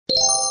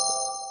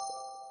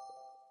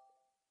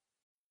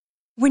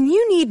When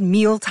you need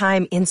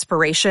mealtime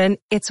inspiration,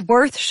 it's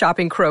worth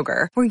shopping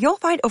Kroger, where you'll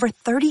find over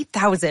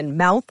 30,000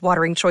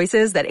 mouth-watering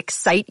choices that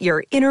excite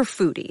your inner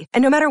foodie.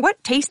 And no matter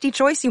what tasty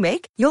choice you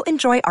make, you'll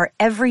enjoy our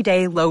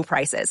everyday low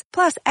prices,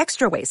 plus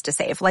extra ways to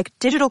save, like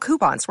digital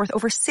coupons worth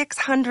over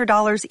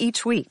 $600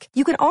 each week.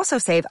 You can also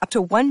save up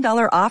to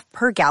 $1 off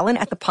per gallon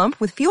at the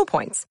pump with fuel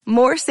points.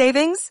 More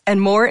savings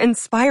and more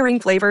inspiring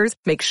flavors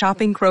make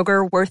shopping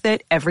Kroger worth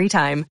it every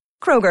time.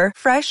 Kroger,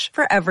 fresh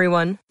for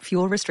everyone.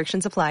 Fuel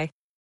restrictions apply.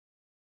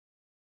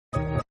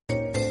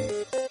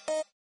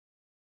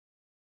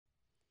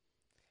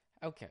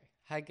 Okay,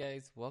 hi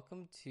guys,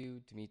 welcome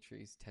to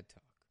Dimitri's TED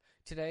Talk.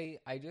 Today,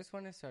 I just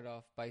want to start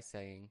off by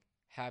saying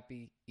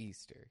Happy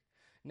Easter.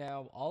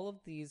 Now, all of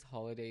these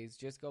holidays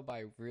just go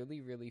by really,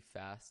 really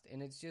fast,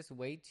 and it's just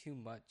way too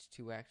much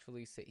to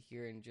actually sit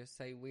here and just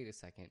say, wait a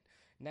second,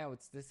 now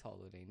it's this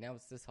holiday,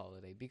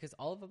 because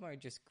all of them are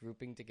just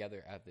grouping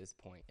together at this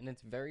point, and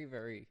it's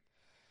very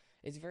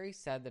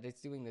sad that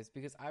it's doing this,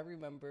 because I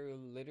remember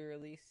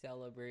literally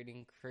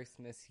celebrating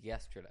Christmas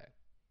yesterday.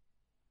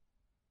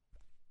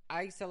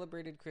 I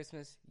celebrated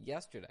Christmas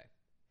yesterday.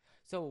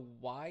 So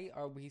why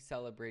are we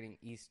celebrating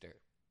Easter?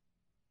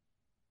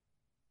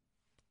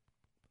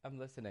 I'm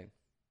listening.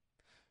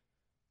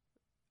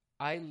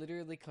 I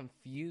literally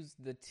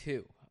confused the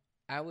two.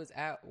 I was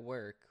at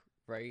work,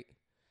 right?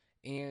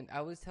 And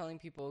I was telling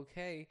people,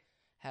 okay,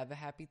 have a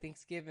happy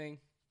Thanksgiving.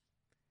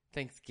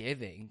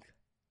 Thanksgiving?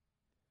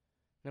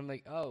 And I'm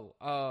like,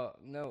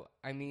 no,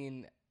 I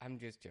mean, I'm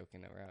just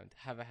joking around.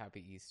 Have a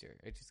happy Easter.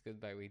 It just goes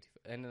by way too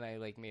fast. And then I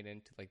made it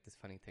into this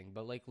funny thing.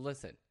 But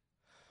listen,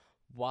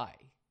 why?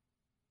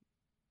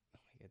 Oh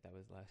my god, that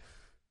was loud.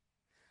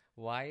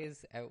 Why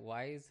are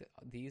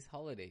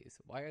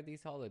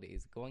these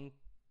holidays going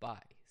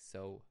by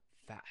so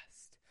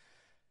fast?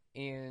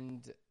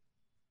 And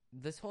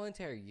this whole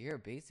entire year,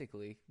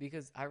 basically,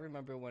 because I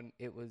remember when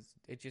it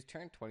just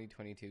turned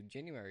 2022,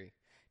 January.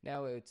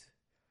 Now it's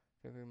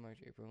February, March,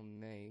 April,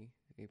 May,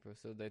 April.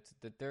 So that's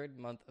the third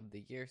month of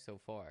the year so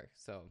far.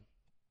 So,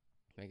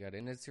 my god,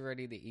 and it's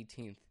already the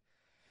 18th.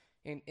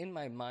 And in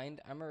my mind,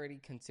 I'm already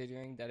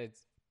considering that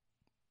it's,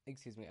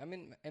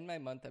 in my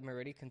month, I'm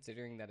already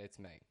considering that it's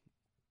May.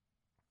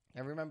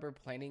 I remember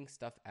planning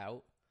stuff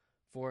out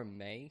for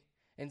May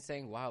and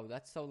saying, wow,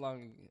 that's so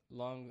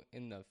long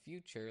in the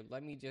future.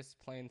 Let me just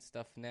plan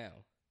stuff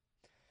now.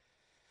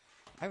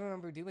 I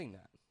remember doing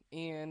that.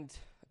 And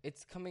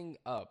it's coming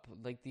up,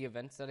 the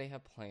events that I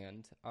have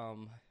planned.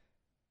 I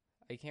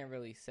can't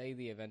really say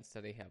the events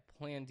that I have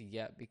planned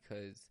yet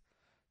because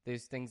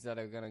there's things that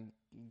are going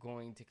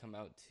to come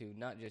out to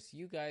not just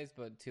you guys,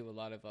 but to a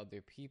lot of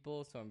other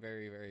people. So I'm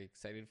very, very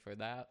excited for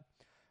that.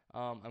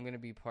 I'm going to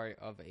be part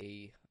of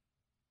I'm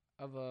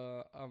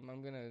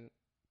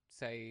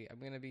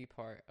going to be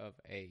part of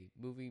a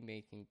movie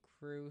making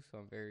crew. So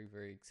I'm very,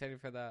 very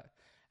excited for that.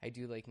 I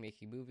do like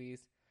making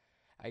movies.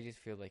 I just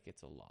feel like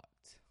it's a lot.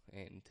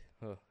 And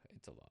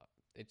it's a lot.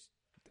 That's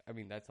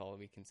all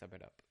we can sum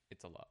it up.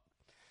 It's a lot.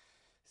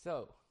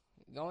 So,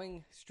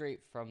 going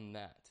straight from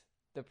that,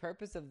 the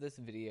purpose of this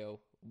video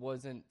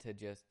wasn't to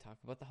just talk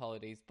about the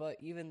holidays, but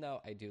even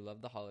though I do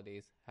love the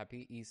holidays,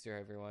 happy Easter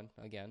everyone,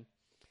 again.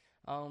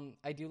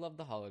 I do love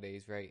the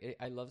holidays, right?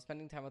 I love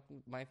spending time with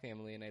my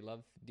family, and I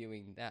love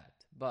doing that.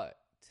 But,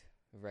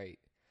 right,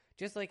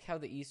 just like how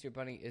the Easter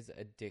Bunny is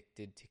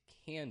addicted to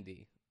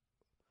candy,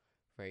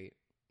 right?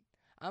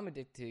 I'm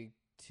addicted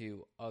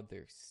to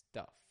other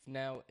stuff.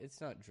 Now,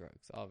 it's not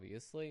drugs,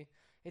 obviously.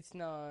 It's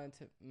not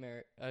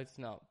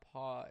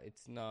pot.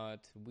 It's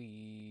not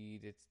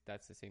weed.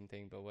 That's the same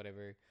thing, but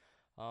whatever.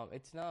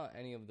 It's not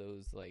any of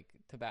those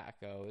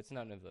tobacco. It's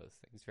none of those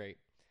things, right?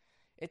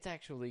 It's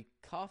actually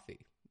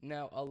coffee.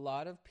 Now, a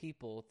lot of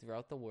people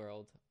throughout the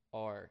world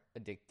are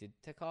addicted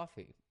to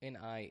coffee, and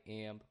I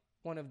am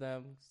one of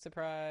them.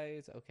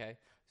 Surprise! Okay,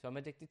 so I'm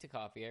addicted to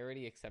coffee. I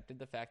already accepted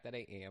the fact that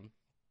I am.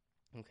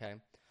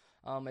 Okay.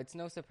 It's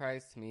no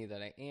surprise to me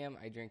that I am.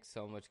 I drink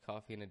so much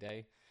coffee in a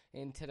day.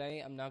 And today,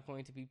 I'm not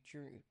going to be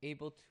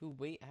able to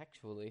wait,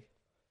 actually.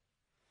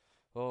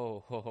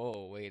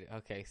 Wait.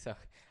 Okay, so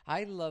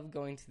I love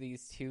going to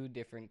these two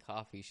different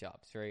coffee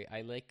shops, right?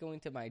 I like going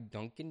to my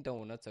Dunkin'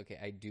 Donuts. Okay,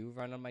 I do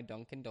run on my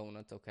Dunkin'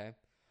 Donuts, okay?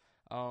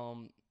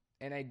 And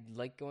I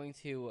like going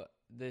to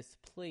this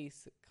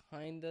place,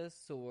 kinda,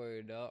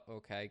 sorta,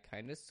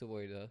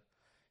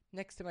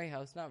 next to my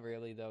house. Not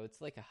really, though.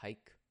 It's like a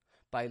hike.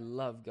 But I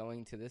love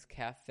going to this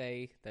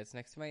cafe that's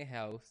next to my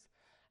house.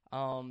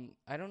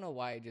 I don't know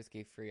why I just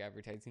gave free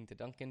advertising to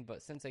Dunkin',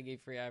 but since I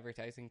gave free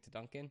advertising to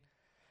Dunkin',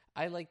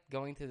 I like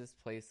going to this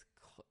place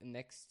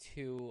next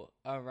to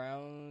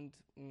around,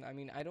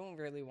 I don't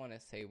really want to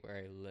say where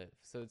I live.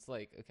 So it's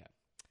okay.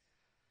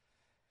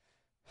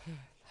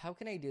 How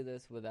can I do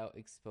this without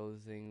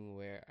exposing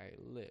where I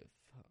live?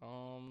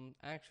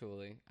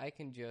 Actually, I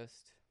can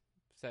just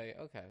say,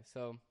 okay,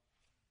 so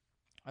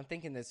I'm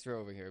thinking this through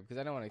over here because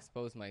I don't want to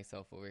expose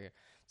myself over here.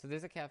 So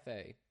there's a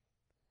cafe.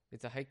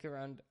 It's a hike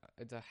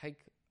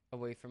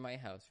away from my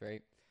house,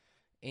 right?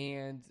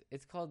 And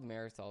it's called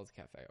Marisol's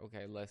Cafe.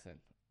 Okay, listen.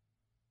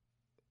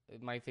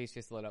 my face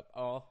just lit up.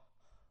 Oh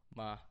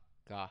my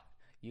God.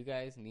 You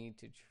guys need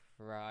to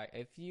try.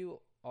 If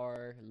you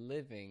are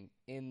living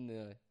in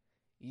the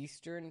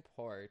eastern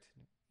part,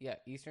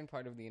 eastern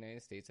part of the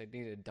United States, I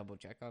need to double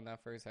check on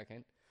that for a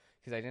second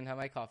because I didn't have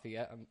my coffee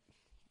yet. I'm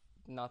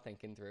not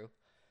thinking through.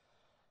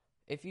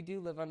 If you do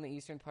live on the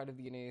eastern part of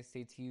the United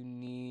States, you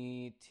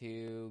need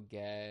to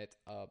get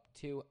up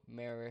to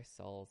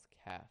Marisol's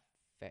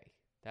Cafe.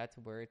 That's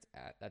where it's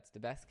at. That's the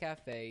best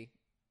cafe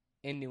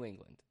in New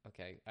England.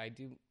 Okay,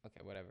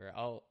 okay, whatever.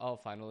 I'll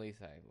finally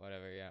say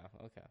whatever. Yeah,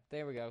 okay.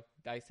 There we go.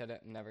 I said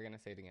it. I'm never gonna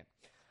say it again.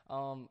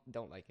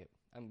 Don't like it.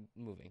 I'm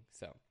moving,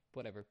 so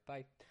whatever.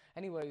 Bye.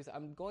 Anyways,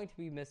 I'm going to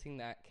be missing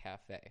that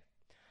cafe.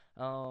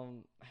 Yeah,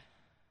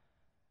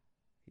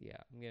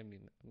 I'm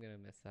gonna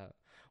miss that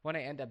when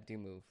I end up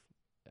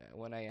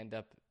when I end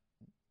up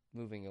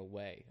moving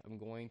away. I'm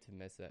going to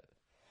miss it.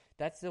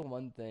 That's the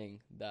one thing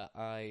that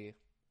I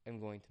am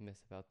going to miss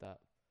about that.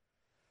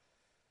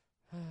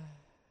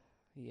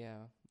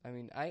 Yeah, I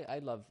mean, I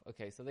love.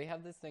 Okay, so they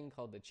have this thing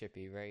called the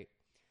Chippy, right?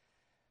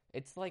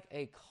 It's like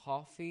a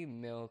coffee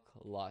milk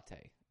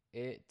latte.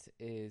 It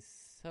is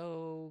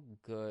so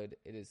good.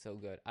 It is so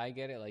good. I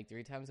get it like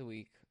 3 times a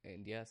week,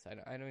 and yes, I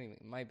don't even.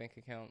 My bank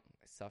account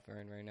is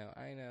suffering right now.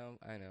 I know.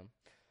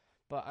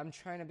 But I'm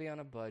trying to be on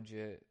a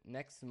budget.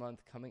 Next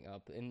month coming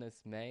up in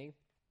this May,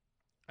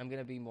 I'm going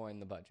to be more in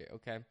the budget,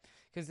 okay?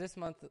 Because this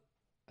month,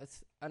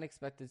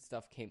 unexpected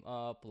stuff came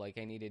up. Like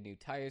I needed new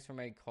tires for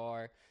my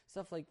car,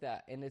 stuff like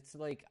that. And it's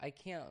like I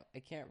can't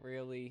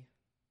really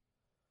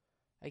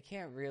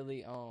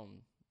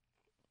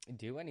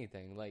do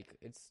anything. Like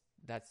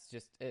that's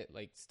just it.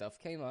 Like stuff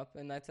came up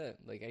and that's it.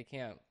 Like I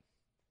can't.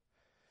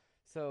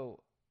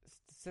 So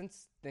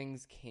since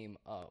things came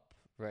up,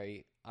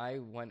 right, I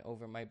went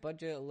over my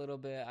budget a little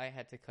bit. I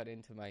had to cut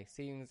into my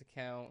savings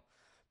account.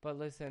 But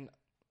listen,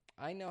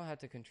 I know how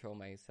to control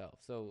myself.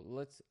 So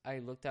I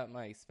looked at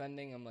my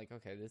spending. I'm like,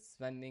 okay, this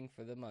spending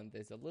for the month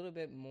is a little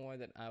bit more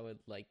than I would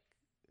like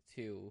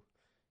to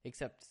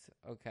accept,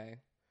 okay?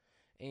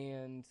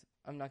 And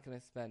I'm not going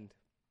to spend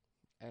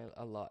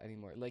a lot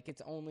anymore. Like,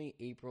 it's only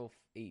April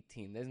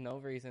 18th. There's no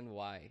reason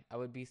why I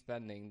would be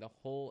spending my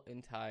whole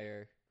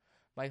entire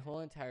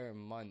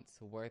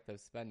month's worth of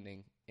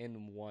spending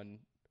in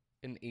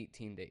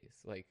 18 days.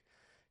 Like,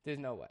 there's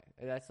no way.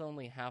 That's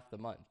only half the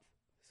month.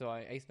 So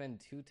I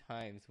spend 2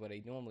 times what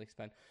I normally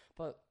spend.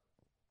 But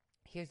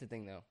here's the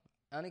thing, though.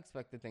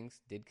 Unexpected things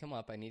did come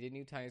up. I needed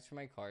new tires for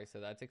my car, so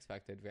that's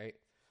expected, right?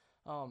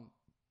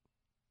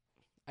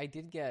 I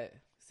did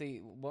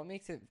what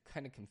makes it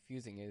kind of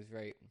confusing is,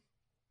 right,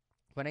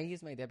 when I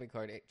use my debit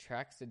card, it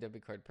tracks the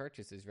debit card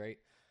purchases, right?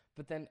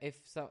 But then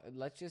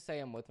let's just say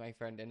I'm with my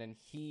friend and then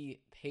he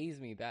pays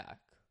me back.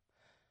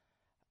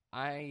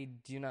 I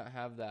do not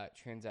have that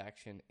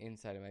transaction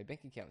inside of my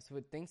bank account. So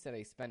it thinks that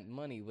I spent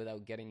money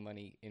without getting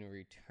money in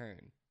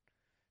return.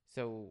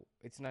 So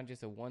it's not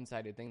just a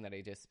one-sided thing that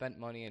I just spent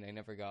money and I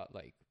never got,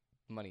 like,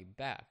 money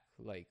back.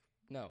 Like,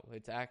 no,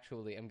 it's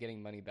actually I'm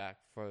getting money back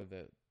for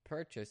the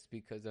purchase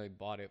because I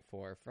bought it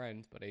for a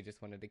friend, but I just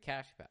wanted the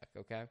cash back,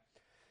 okay?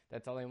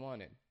 That's all I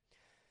wanted.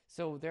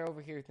 So they're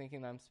over here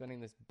thinking I'm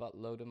spending this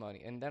buttload of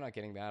money. And they're not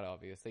getting mad,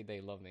 obviously. They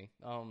love me.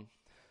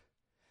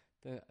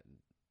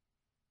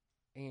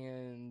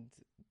 And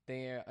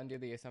they're under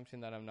the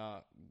assumption that I'm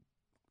not,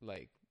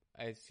 like,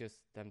 it's just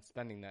I'm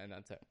spending that and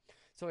that's it.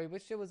 So I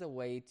wish there was a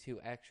way to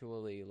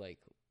actually, like,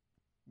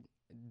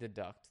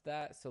 deduct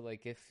that. So,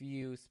 like, if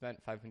you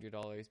spent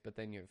 $500, but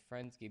then your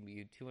friends gave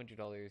you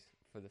 $200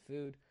 for the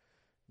food,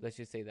 let's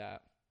just say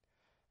that.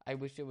 I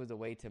wish there was a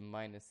way to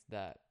minus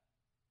that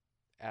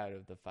out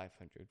of the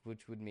 500,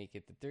 which would make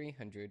it the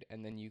 300,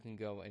 and then you can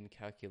go and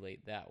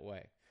calculate that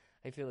way.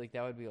 I feel like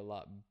that would be a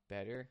lot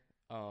better.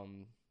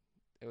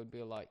 It would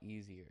be a lot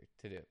easier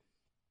to do.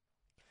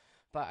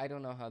 But I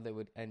don't know how they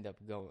would end up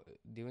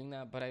doing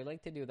that. But I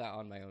like to do that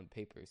on my own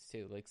papers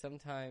too. Like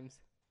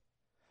sometimes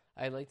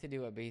I like to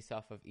do it based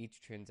off of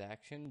each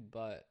transaction.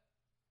 But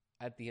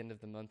at the end of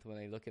the month, when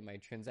I look at my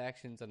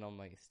transactions and on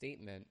my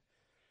statement,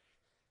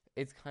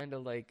 it's kind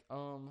of like,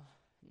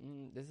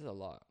 this is a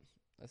lot.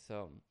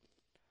 So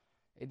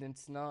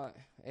it's not.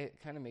 It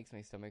kind of makes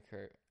my stomach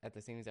hurt at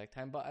the same exact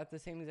time. But at the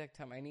same exact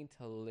time, I need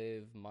to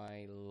live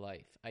my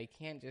life. I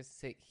can't just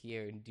sit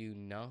here and do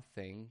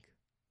nothing.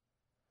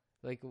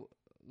 Like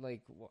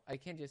I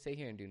can't just sit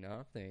here and do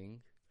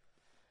nothing.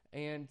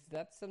 And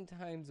that's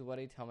sometimes what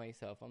I tell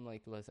myself. I'm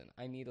like, listen,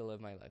 I need to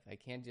live my life. I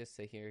can't just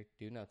sit here,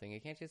 do nothing. I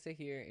can't just sit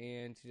here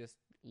and just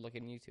look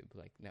at YouTube.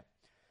 Like, no,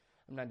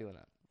 I'm not doing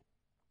that.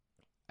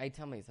 I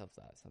tell myself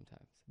that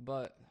sometimes.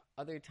 But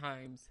other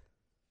times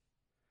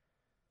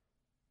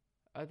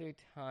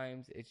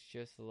it's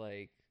just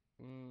like,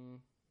 do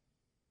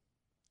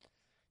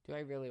I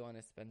really want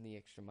to spend the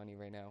extra money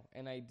right now?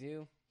 And I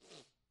do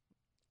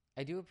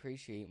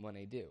appreciate when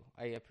I do.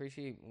 I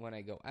appreciate when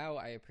I go out.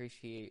 I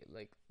appreciate,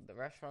 like, the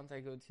restaurants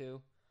I go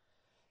to.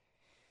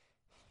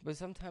 But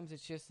sometimes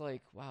it's just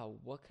like, wow,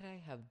 what could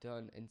I have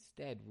done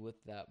instead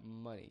with that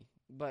money?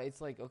 But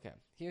it's like, okay,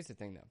 here's the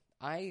thing, though.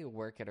 I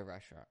work at a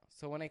restaurant.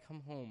 So when I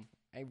come home,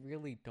 I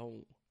really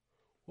don't.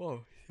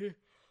 Whoa.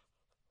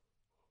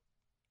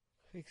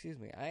 Excuse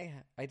me.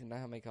 I did not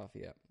have my coffee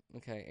yet.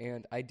 Okay,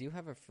 and I do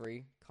have a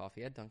free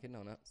coffee at Dunkin'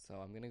 Donuts, so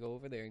I'm gonna go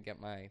over there and get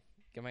my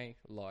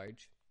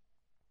large.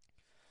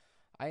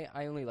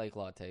 I only like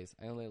lattes.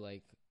 I only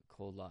like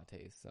cold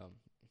lattes, so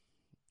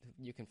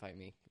you can fight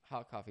me.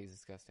 Hot coffee is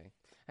disgusting.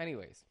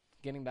 Anyways,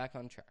 getting back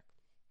on track.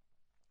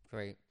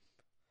 Right.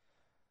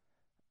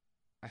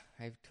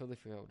 I totally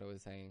forgot what I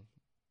was saying.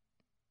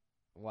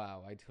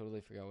 Wow, I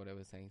totally forgot what I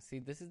was saying. See,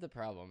 this is the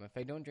problem. If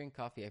I don't drink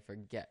coffee, I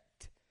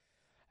forget.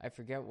 I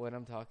forget what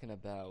I'm talking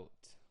about.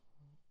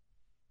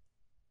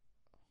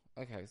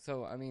 Okay,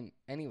 so, I mean,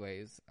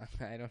 anyways,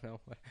 I don't know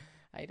what,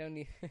 I don't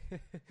need,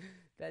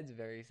 that's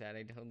very sad.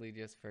 I totally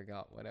just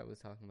forgot what I was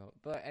talking about.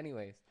 But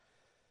anyways,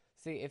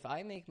 see, if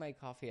I make my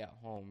coffee at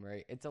home,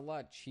 right, it's a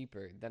lot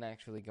cheaper than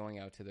actually going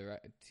out to the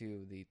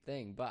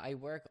thing. But I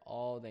work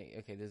all day.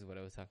 Okay, this is what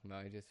I was talking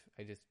about. I just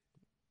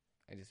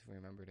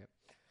remembered it.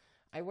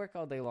 I work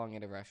all day long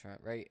at a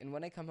restaurant, right? And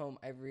when I come home,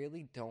 I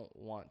really don't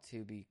want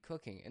to be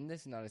cooking. And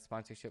this is not a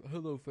sponsorship.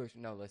 HelloFresh.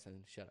 No,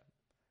 listen, shut up.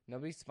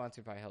 Nobody's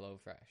sponsored by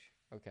HelloFresh.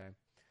 Okay.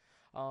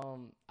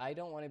 I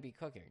don't want to be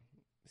cooking.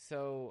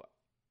 So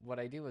what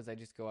I do is I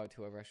just go out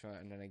to a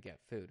restaurant and then I get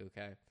food,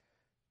 okay?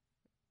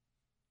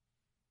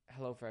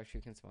 HelloFresh,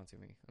 you can sponsor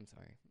me. I'm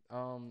sorry.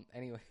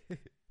 Anyway,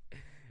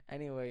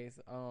 anyways,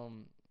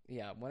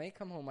 yeah, when I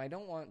come home, I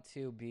don't want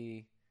to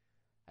be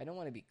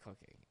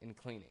cooking and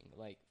cleaning.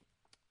 Like,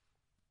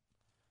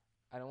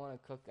 I don't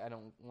want to cook. I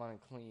don't want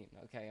to clean.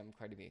 Okay, I'm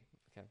Cardi B.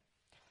 Okay.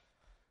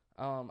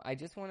 I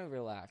just want to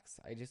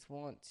relax. I just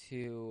want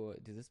to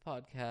do this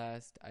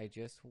podcast. I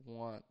just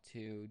want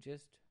to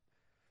just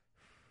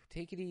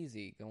take it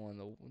easy, go on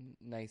the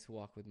nice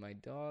walk with my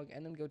dog,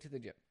 and then go to the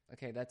gym.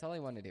 Okay, that's all I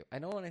want to do. I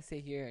don't want to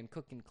sit here and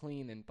cook and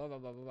clean and blah, blah,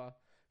 blah, blah, blah.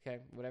 Okay,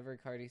 whatever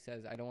Cardi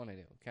says, I don't want to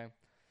do, okay?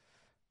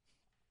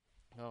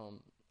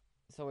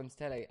 So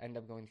instead I end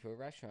up going to a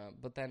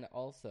restaurant, but then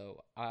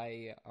also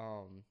I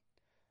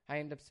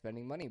end up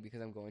spending money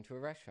because I'm going to a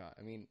restaurant.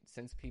 I mean,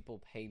 since people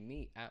pay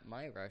me at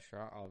my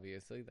restaurant,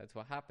 obviously, that's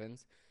what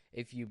happens.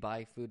 If you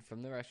buy food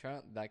from the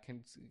restaurant, that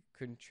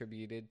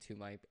contributed to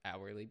my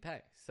hourly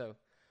pay. So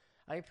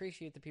I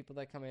appreciate the people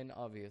that come in,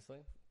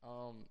 obviously.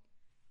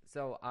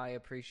 So I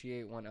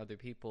appreciate when other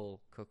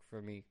people cook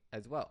for me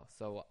as well.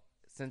 So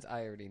since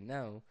I already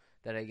know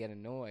that I get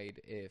annoyed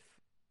if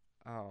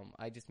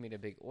I just made a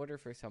big order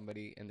for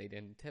somebody and they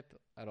didn't tip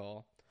at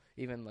all,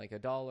 even like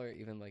 $1,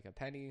 even like a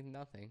penny,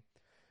 nothing.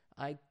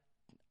 I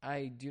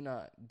I do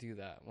not do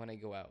that when I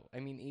go out. I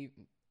mean,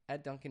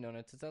 at Dunkin'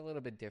 Donuts, it's a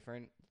little bit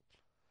different.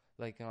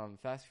 Like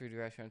fast food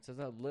restaurants, it's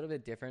a little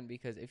bit different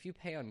because if you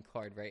pay on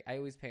card, right? I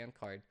always pay on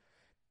card.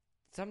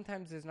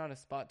 Sometimes there's not a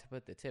spot to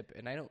put the tip,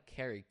 and I don't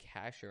carry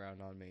cash around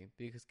on me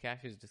because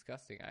cash is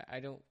disgusting. I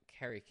don't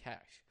carry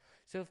cash.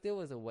 So if there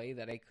was a way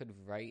that I could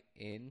write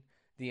in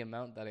the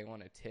amount that I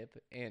want to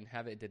tip and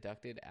have it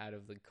deducted out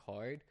of the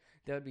card,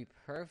 that would be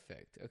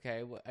perfect.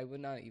 Okay, I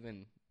would not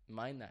even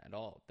mind that at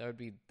all. That would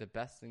be the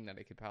best thing that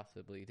I could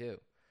possibly do.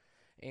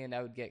 And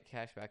I would get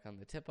cash back on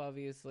the tip,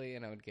 obviously,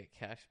 and I would get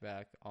cash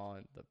back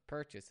on the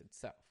purchase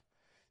itself.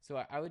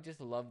 So I would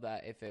just love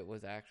that if it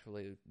was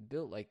actually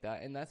built like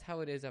that. And that's how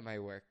it is at my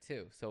work,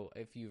 too. So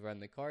if you run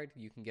the card,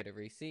 you can get a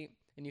receipt,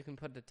 and you can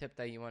put the tip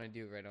that you want to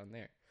do right on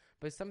there.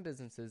 But some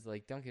businesses,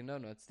 like Dunkin'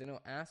 Donuts, they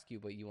don't ask you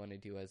what you want to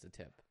do as a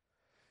tip.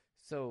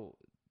 So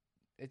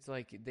it's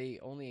like they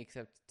only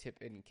accept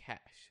tip in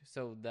cash.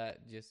 So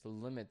that just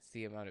limits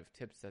the amount of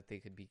tips that they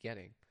could be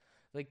getting.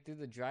 Like through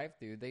the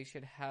drive-thru, they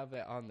should have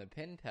it on the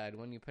pin pad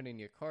when you put in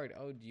your card.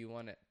 Oh, do you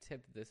want to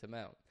tip this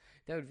amount?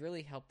 That would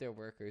really help their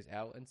workers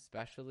out, and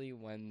especially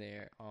when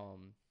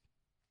um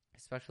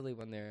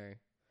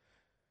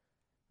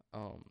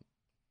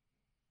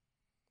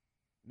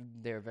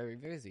they're very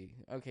busy.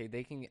 Okay,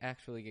 they can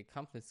actually get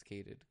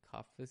confiscated.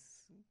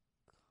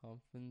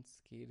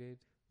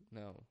 Confiscated?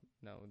 No,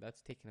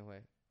 that's taken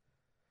away.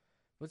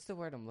 What's the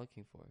word I'm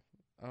looking for?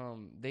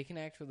 They can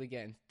actually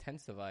get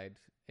intensified.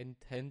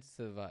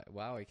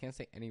 Wow, I can't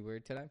say any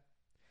word today.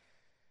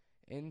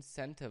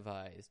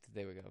 Incentivized.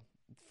 There we go.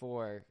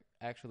 For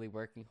actually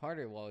working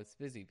harder while it's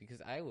busy,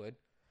 because I would.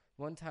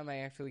 One time I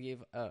actually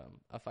gave a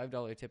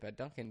 $5 tip at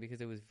Dunkin'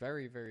 because it was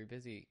very, very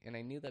busy, and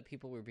I knew that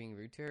people were being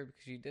rude to her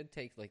because she did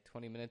take like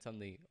 20 minutes on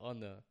the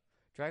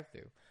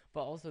drive-through.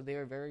 But also they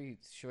were very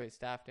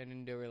short-staffed,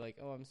 and they were like,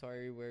 "Oh, I'm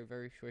sorry, we're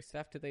very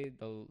short-staffed today.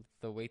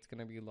 The wait's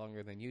gonna be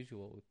longer than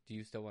usual. Do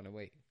you still want to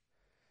wait?"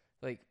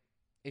 Like,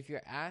 if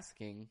you're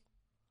asking,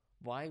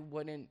 why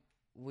wouldn't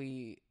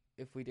we?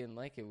 If we didn't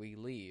like it, we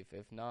leave.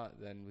 If not,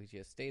 then we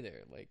just stay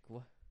there. Like,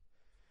 what?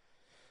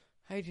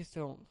 I just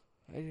don't.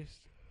 I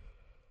just.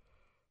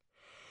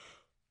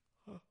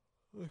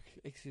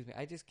 Excuse me.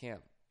 I just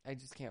can't. I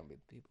just can't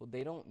with people.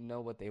 They don't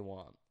know what they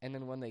want, and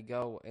then when they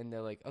go and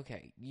they're like,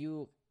 "Okay,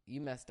 you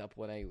messed up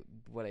what I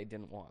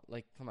didn't want."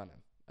 Like, come on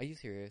now. Are you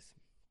serious?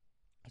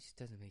 It just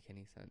doesn't make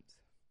any sense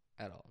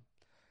at all.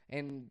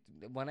 And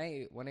when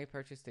I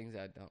purchase things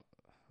at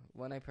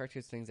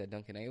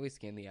Dunkin', I always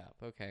scan the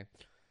app. Okay,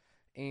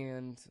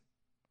 and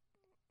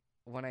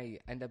when I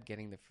end up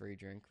getting the free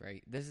drink,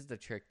 right? This is the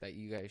trick that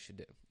you guys should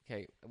do.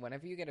 Okay,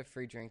 whenever you get a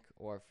free drink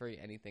or free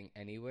anything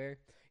anywhere,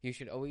 you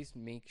should always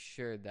make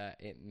sure that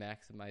it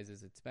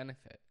maximizes its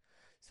benefit.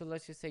 So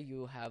let's just say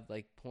you have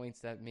like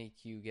points that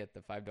make you get the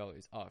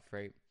 $5 off,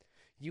 right?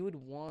 You would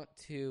want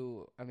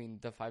to, I mean,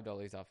 the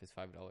 $5 off is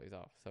 $5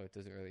 off, so it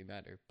doesn't really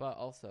matter. But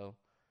also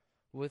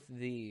with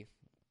the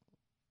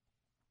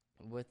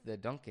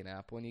Dunkin'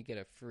 app, when you get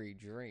a free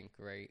drink,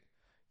 right?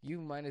 You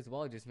might as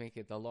well just make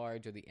it the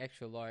large or the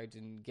extra large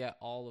and get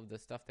all of the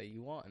stuff that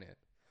you want in it.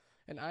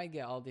 And I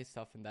get all this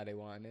stuff in that I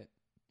want in it,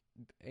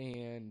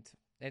 and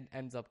it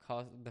ends up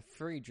the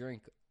free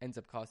drink ends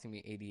up costing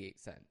me 88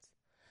 cents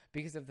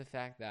because of the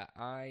fact that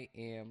I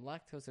am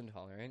lactose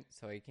intolerant,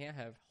 so I can't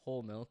have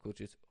whole milk, which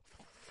is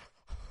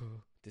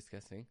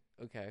disgusting.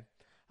 Okay,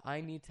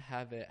 I need to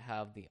have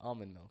the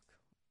almond milk.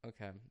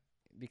 Okay,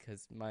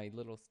 because my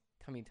little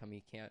tummy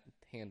can't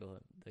handle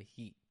the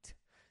heat,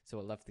 so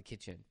it left the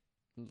kitchen.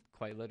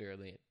 Quite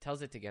literally, it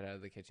tells it to get out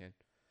of the kitchen,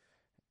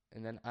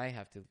 and then I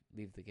have to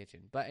leave the kitchen.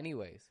 But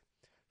anyways,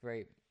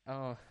 right?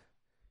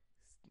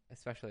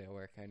 Especially at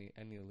work, I need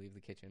to leave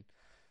the kitchen.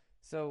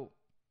 So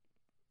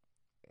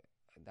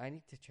I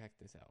need to check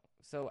this out.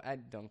 So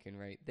at Dunkin',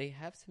 right? They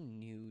have some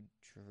new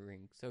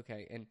drinks.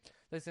 Okay, and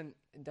listen,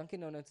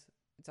 Dunkin' Donuts,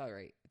 it's all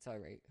right. It's all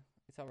right.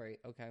 It's all right.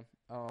 Okay.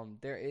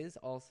 There is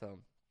also,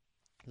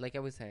 like I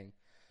was saying,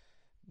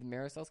 the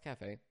Marisol's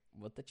Cafe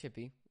with the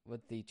chippy,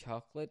 with the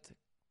chocolate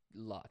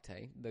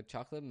latte, the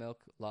chocolate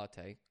milk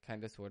latte,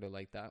 kind of sort of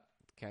like that.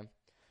 Okay,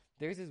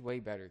 theirs is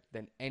way better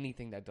than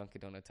anything that Dunkin'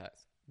 Donuts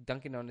has.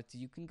 Dunkin' Donuts,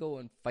 you can go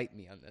and fight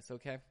me on this.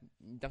 Okay,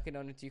 Dunkin'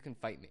 Donuts, you can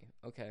fight me.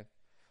 Okay,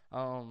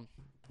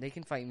 they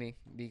can fight me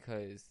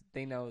because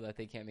they know that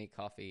they can't make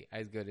coffee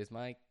as good as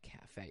my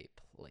cafe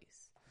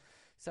place.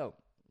 So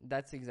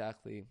that's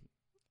exactly.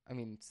 I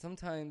mean,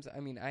 sometimes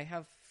I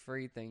have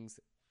free things.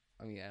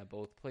 I mean, at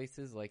both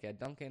places, like at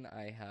Dunkin',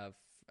 I have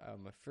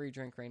a free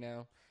drink right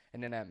now.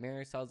 And then at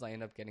Marisol's, I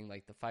end up getting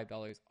like the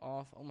 $5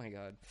 off. Oh my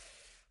god.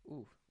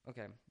 Ooh,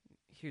 okay.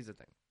 Here's the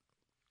thing.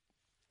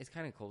 It's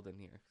kind of cold in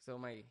here. So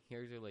my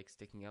hairs are like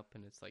sticking up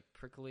and it's like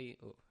prickly.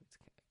 Oh,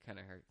 it kind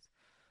of hurts.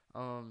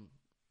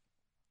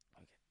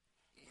 Okay.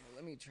 Yeah,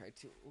 let me try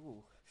to.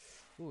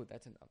 Ooh,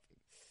 that's enough.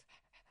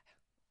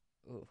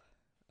 Ooh,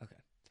 okay.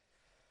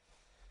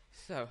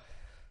 So,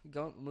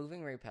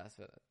 moving right past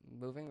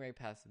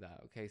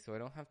that. Okay, so I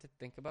don't have to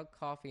think about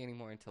coffee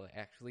anymore until I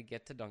actually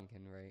get to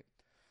Dunkin', right?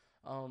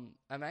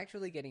 I'm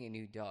actually getting a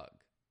new dog,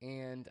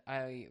 and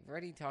I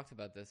already talked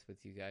about this with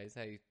you guys.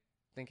 I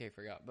think I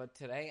forgot, but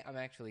today I'm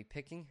actually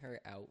picking her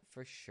out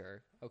for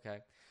sure. Okay,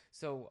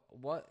 so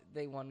what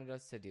they wanted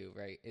us to do,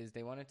 right, is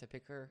they wanted us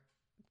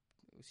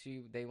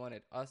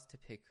to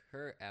pick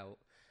her out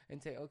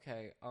and say,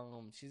 okay,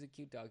 she's a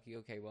cute doggy.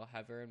 Okay, we'll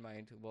have her in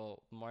mind.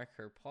 We'll mark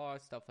her paw,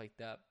 stuff like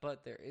that.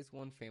 But there is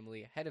one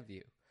family ahead of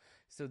you,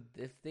 so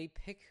if they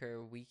pick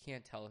her, we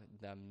can't tell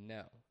them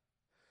no.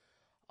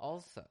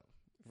 Also,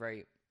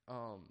 right?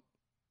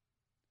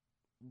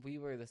 We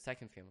were the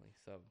second family,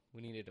 so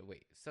we needed to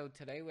wait. So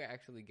today we're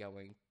actually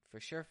going for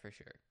sure,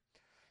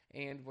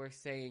 and we're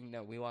saying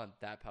no, we want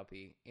that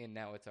puppy, and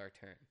now it's our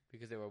turn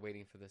because they were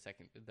waiting for the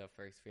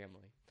first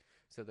family,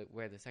 so that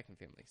we're the second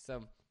family.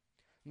 So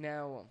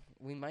now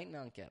we might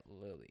not get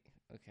Lily,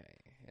 okay,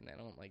 and I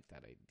don't like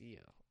that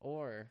idea.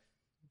 Or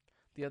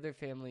the other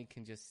family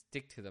can just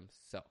stick to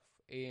themselves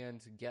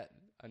and get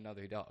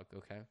another dog,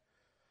 okay?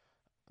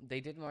 They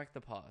did mark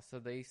the paw, so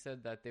they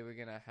said that they were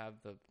gonna have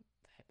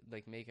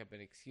make up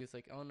an excuse,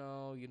 like, oh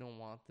no, you don't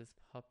want this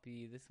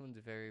puppy. This one's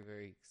very,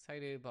 very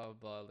excited, blah blah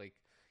blah. Like,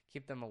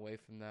 keep them away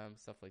from them,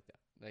 stuff like that.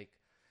 Like,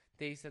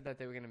 they said that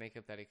they were gonna make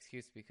up that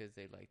excuse because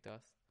they liked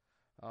us.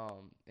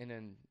 And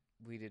then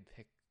we did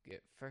pick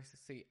it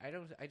first. See,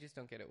 I just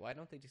don't get it. Why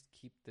don't they just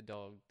keep the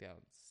dog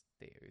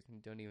downstairs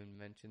and don't even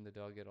mention the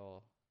dog at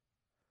all?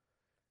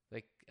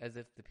 Like, as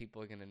if the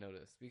people are going to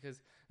notice.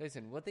 Because,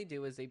 listen, what they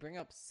do is they bring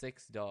up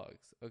 6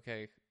 dogs,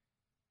 okay?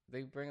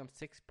 They bring up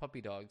 6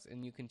 puppy dogs,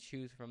 and you can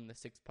choose from the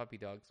 6 puppy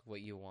dogs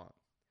what you want.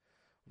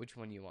 Which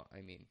one you want,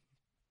 I mean.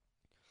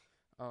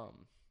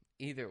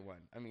 Either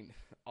one. I mean,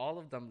 all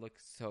of them look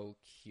so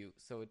cute.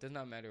 So it does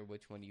not matter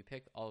which one you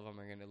pick. All of them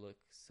are going to look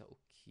so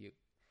cute.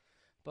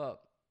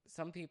 But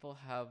some people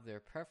have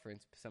their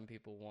preference. Some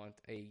people want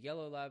a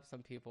yellow lab.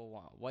 Some people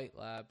want a white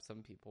lab.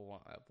 Some people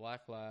want a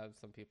black lab.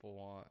 Some people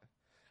want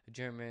a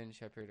German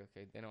Shepherd.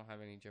 Okay, they don't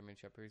have any German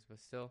Shepherds, but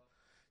still.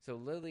 So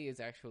Lily is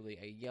actually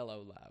a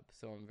yellow lab.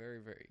 So I'm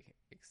very, very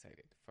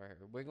excited for her.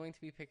 We're going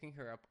to be picking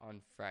her up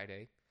on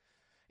Friday.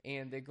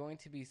 And they're going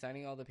to be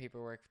signing all the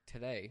paperwork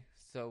today.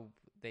 So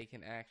they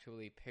can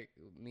actually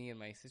me and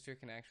my sister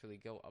can actually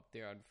go up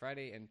there on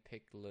Friday and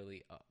pick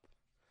Lily up.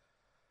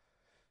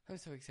 I'm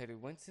so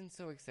excited. Winston's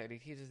so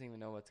excited. He doesn't even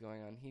know what's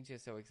going on. He's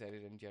just so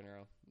excited in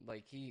general.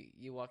 Like,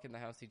 you walk in the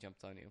house, he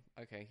jumps on you.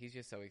 Okay, he's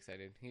just so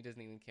excited. He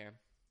doesn't even care.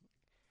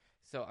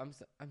 So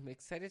I'm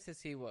excited to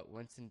see what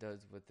Winston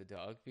does with the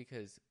dog,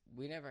 because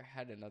we never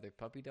had another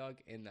puppy dog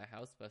in the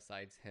house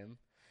besides him.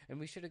 And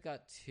we should have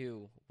got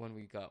 2 when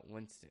we got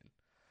Winston.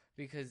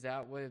 Because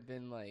that would have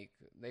been like,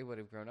 they would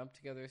have grown up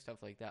together,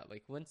 stuff like that.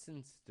 Like,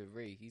 Winston's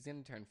 3. He's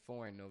going to turn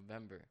 4 in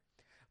November.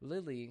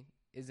 Lily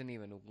isn't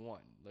even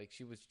 1. Like,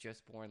 she was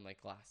just born, like,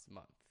 last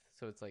month.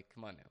 So it's like,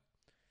 come on now.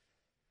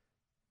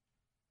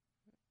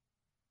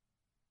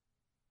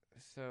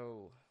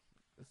 So,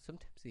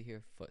 sometimes you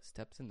hear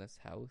footsteps in this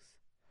house,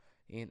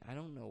 and I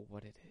don't know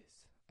what it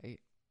is.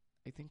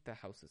 I think the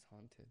house is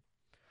haunted.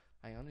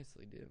 I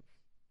honestly do.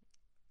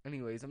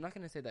 Anyways, I'm not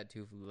going to say that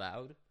too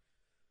loud.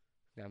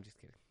 No, I'm just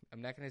kidding.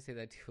 I'm not going to say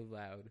that too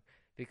loud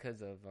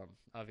because of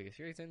obvious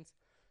reasons.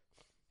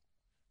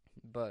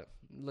 But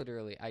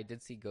literally, I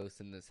did see ghosts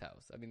in this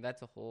house. I mean,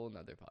 that's a whole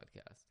nother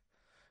podcast.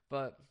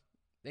 But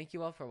thank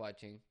you all for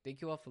watching.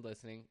 Thank you all for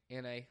listening.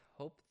 And I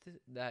hope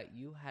that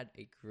you had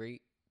a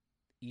great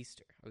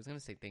Easter. I was going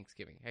to say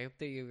Thanksgiving. I hope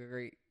that you had a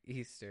great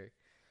Easter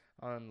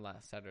on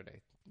last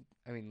Sunday.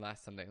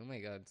 Oh my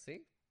God. See?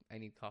 I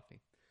need coffee.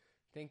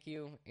 Thank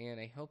you. And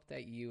I hope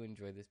that you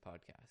enjoy this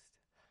podcast.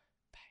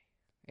 Bye.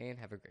 And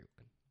have a great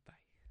one.